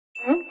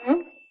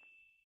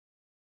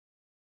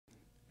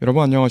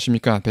여러분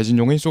안녕하십니까?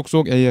 배진용의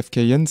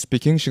쏙쏙afkn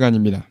스피킹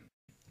시간입니다.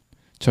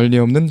 전례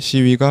없는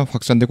시위가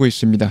확산되고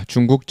있습니다.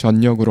 중국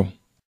전역으로.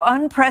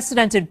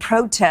 Unprecedented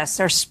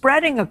protests are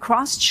spreading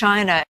across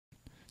China.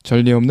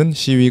 전례 없는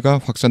시위가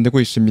확산되고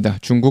있습니다.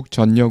 중국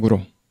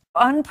전역으로.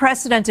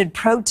 Unprecedented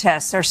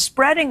protests are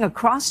spreading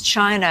across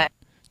China.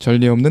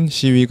 전례 없는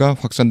시위가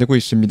확산되고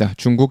있습니다.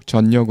 중국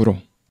전역으로.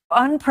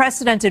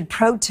 Unprecedented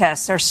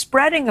protests are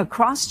spreading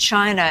across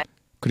China.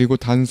 그리고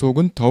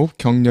단속은 더욱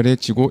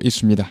격렬해지고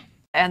있습니다.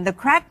 And the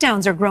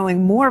crackdowns are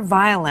growing more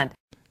violent.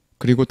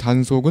 그리고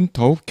단속은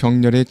더욱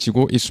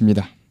격렬해지고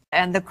있습니다.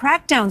 And the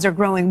crackdowns are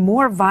growing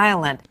more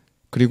violent.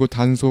 그리고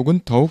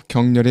단속은 더욱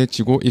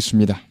격렬해지고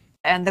있습니다.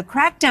 And the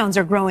crackdowns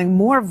are growing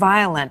more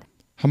violent.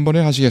 한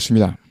번에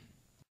하시겠습니다.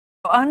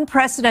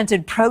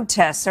 Unprecedented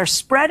protests are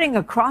spreading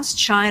across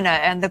China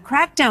and the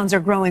crackdowns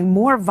are growing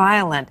more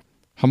violent.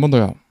 한 번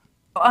더요.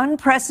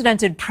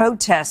 Unprecedented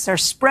protests are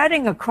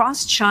spreading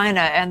across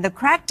China and the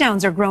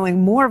crackdowns are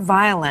growing more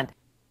violent.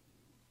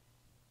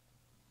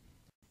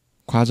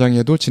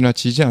 과장해도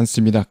지나치지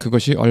않습니다.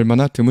 그것이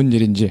얼마나 드문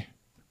일인지.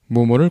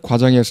 뭐뭐를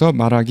과장해서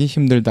말하기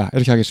힘들다.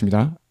 이렇게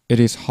하겠습니다.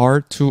 It is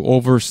hard to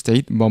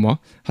overstate 뭐뭐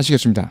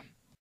하시겠습니다.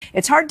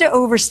 It's hard to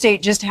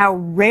overstate just how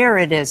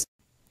rare it is.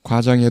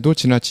 과장해도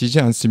지나치지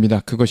않습니다.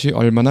 그것이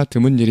얼마나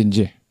드문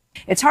일인지.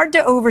 It's hard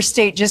to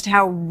overstate just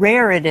how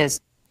rare it is.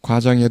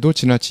 과장해도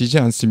지나치지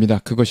않습니다.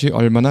 그것이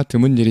얼마나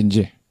드문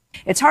일인지.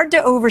 It's hard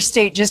to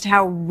overstate just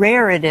how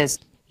rare it is.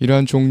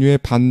 이러한 종류의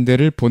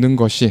반대를 보는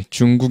것이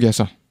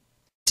중국에서.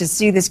 To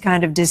see this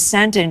kind of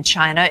dissent in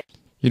China.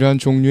 이러한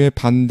종류의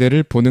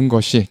반대를 보는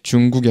것이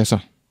중국에서.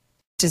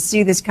 To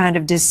see this kind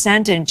of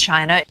dissent in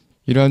China.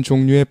 이러한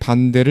종류의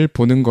반대를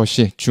보는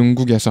것이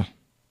중국에서.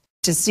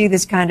 To see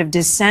this kind of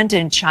dissent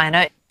in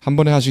China. 한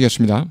번에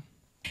하시겠습니다.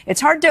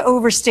 It's hard to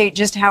overstate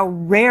just how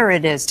rare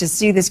it is to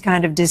see this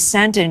kind of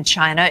dissent in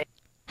China.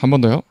 한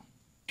번 더요.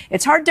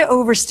 It's hard to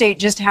overstate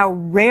just how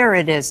rare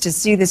it is to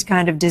see this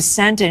kind of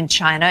dissent in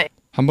China.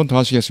 한 번 더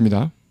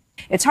하시겠습니다.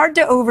 It's hard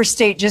to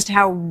overstate just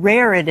how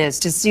rare it is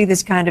to see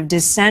this kind of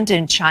dissent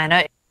in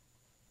China.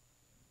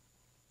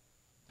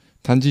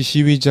 단지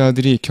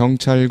시위자들이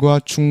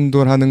경찰과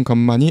충돌하는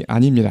것만이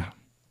아닙니다.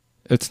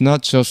 It's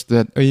not just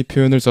that의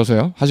표현을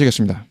써서요.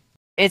 하시겠습니다.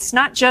 It's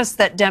not just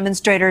that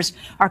demonstrators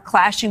are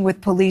clashing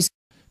with police.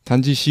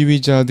 단지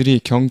시위자들이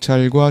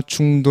경찰과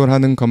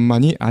충돌하는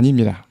것만이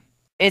아닙니다.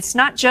 It's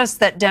not just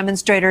that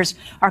demonstrators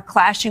are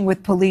clashing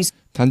with police.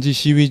 단지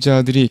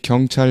시위자들이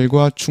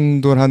경찰과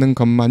충돌하는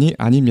것만이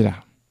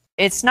아닙니다.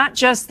 It's not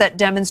just that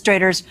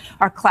demonstrators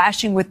are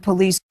clashing with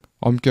police.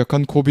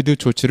 엄격한 코비드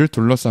조치를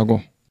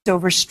둘러싸고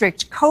Over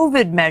strict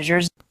COVID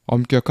measures.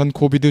 엄격한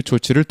코비드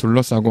조치를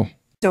둘러싸고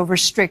Over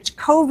strict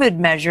COVID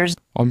measures.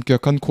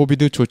 엄격한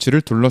코비드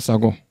조치를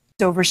둘러싸고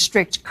Over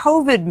strict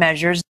COVID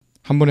measures.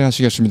 한 번에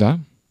하시겠습니다.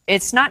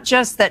 It's not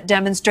just that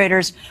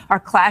demonstrators are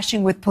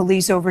clashing with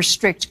police over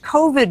strict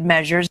COVID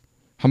measures.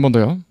 한 번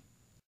더요.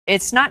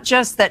 It's not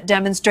just that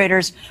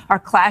demonstrators are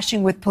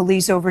clashing with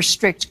police over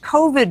strict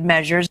COVID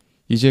measures.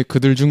 이제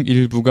그들 중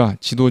일부가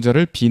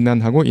지도자를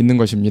비난하고 있는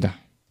것입니다.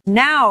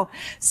 Now,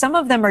 some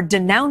of them are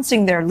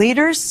denouncing their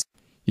leaders.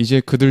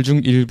 이제 그들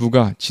중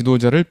일부가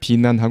지도자를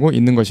비난하고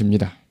있는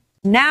것입니다.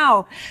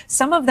 Now,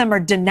 some of them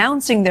are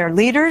denouncing their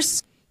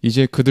leaders.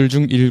 이제 그들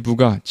중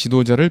일부가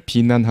지도자를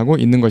비난하고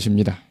있는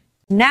것입니다.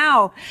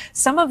 Now,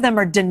 some of them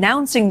are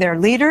denouncing their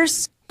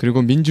leaders.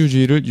 그리고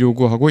민주주의를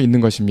요구하고 있는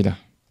것입니다.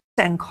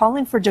 And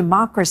calling for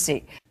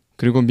democracy.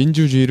 그리고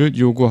민주주의를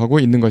요구하고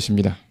있는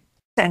것입니다.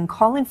 And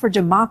calling for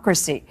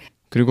democracy.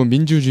 그리고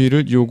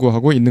민주주의를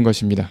요구하고 있는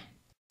것입니다.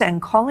 And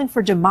calling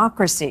for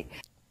democracy.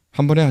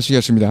 한 번에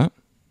하시겠습니다.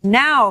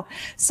 Now,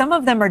 some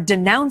of them are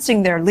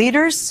denouncing their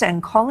leaders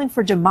and calling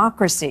for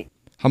democracy.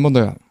 한 번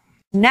더요.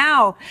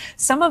 Now,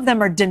 some of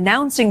them are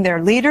denouncing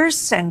their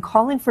leaders and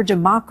calling for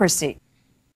democracy.